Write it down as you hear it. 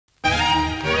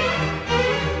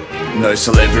No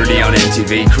celebrity on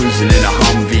MTV, cruising in a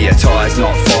Humvee. Attires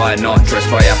not fire, not dressed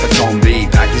by Abercrombie.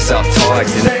 Pack this up tight.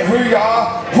 Present who you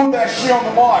are, put that shit on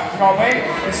the mic, you know what I mean?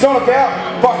 It's not about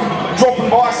fucking dropping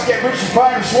mics to get rich and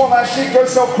famous. You want that shit, go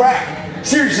sell crack.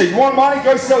 Seriously, you want money,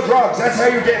 go sell drugs. That's how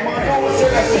you get money. No one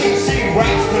said that CC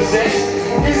raps possessed.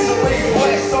 Instantly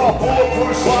blessed off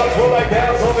bulletproof slugs while they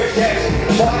bounce on the cash.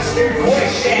 Life's new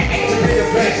quest, yeah, aim to be the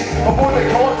best. Avoid the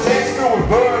contest filled with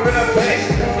verb and a vest.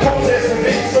 Contest of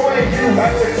it, so ain't you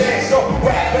have to test. Stop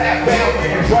rap that bound when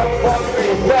you drop fucking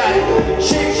with that.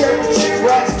 Shit, shit with chick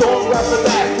rats, don't rap for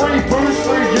that. Free booze,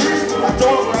 free use, I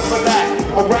don't rap for that.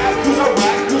 I rap cause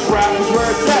rap is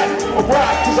where it's at. I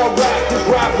rap cause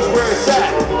rap is where it's at.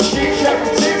 Shit, shit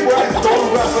with chick rats,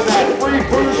 don't rap for that. Free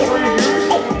booze, free use,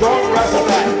 don't rap for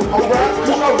that. I rap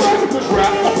cause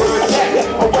rap is where it's at.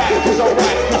 I rap cause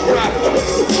rap.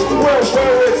 Well,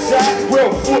 where it's at,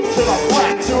 we'll flip to the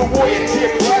flat. To avoid your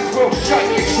tip rats, we'll shut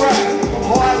your trap.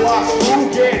 High last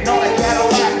fool, yeah, not a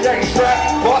Cadillac, ain't strapped.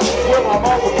 But, well, I'm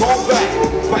on the combat.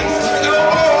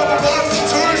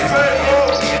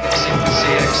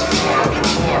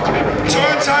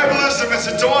 Turntablism, it's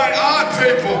a dying art,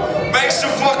 people. Make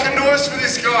some fucking noise for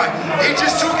this guy. He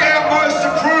just took our most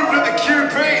improved at the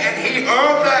QP and he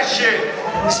earned that shit.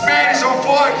 This man is on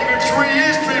fire. Give him 3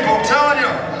 years, people, I'm telling you.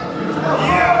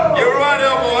 Yeah. You're right,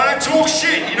 Elbow. I don't talk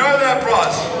shit. You know that,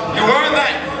 bros. You earned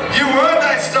that. You earned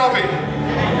that, Stubby.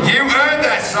 You earned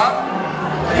that, son.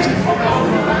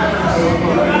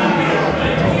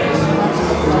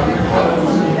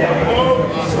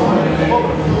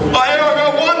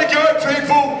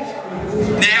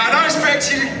 Now, I don't expect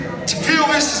you to feel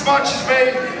this as much as me.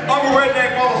 I'm a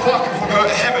redneck motherfucker from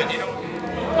heaven, you know.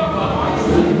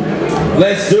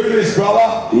 Let's do this,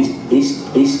 brother.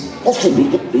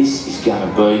 This is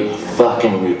gonna be a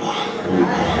fucking ripper.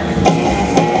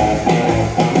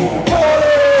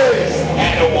 Police!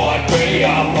 And a white beat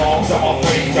up, longs on my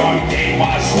feet, don't get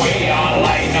much sweeter.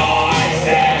 Late night,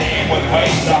 standing with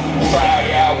pizza.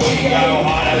 Australia, we go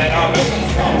harder than I'm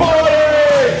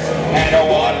Police! And a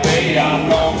white beat up,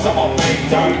 longs on my feet,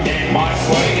 don't get much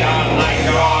sweeter. Late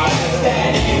night,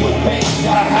 standing with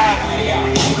pizza.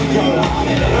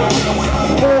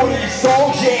 40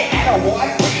 songs, yeah, and a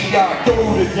white beat up go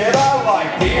together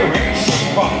like beer and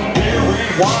sheep. Beer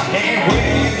in one hand,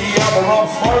 weed in the other. I'm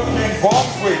smoking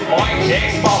bombs with my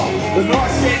X-Bomb. The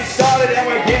night's getting started and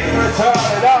we're getting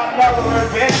retarded. Another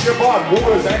adventure by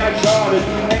waters and uncharted.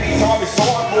 Anytime it's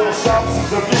time for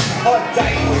substance abuse, a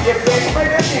date with your best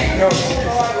mate and you know shit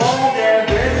like long and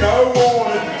then no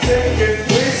warning. Second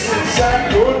twist and saying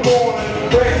good morning.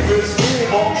 Breakfast, beer,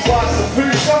 long slice of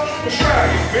pizza.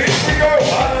 Australian bitch, we go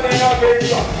harder than our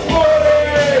pizza.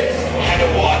 Police! And a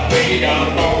white beat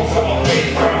up, rolls on my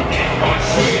feet, don't get much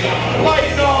sweeter.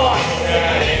 Late night,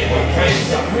 standing with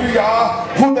pizza. Who you are,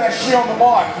 put that shit on the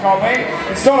mic, you know what I mean?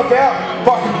 It's not about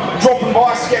fucking dropping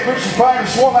mics to get rich and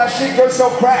famous. You want that shit, go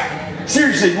sell crack.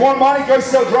 Seriously, you want money, go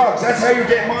sell drugs. That's how you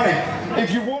get money.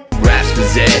 If you want Raps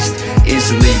possessed,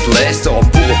 instantly blessed. All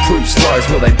bulletproof slugs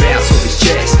while they bounce off his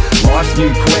chest. Life's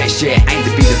new quest, yeah, aim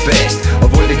to be the best.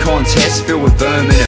 Avoid the contest filled with vermin.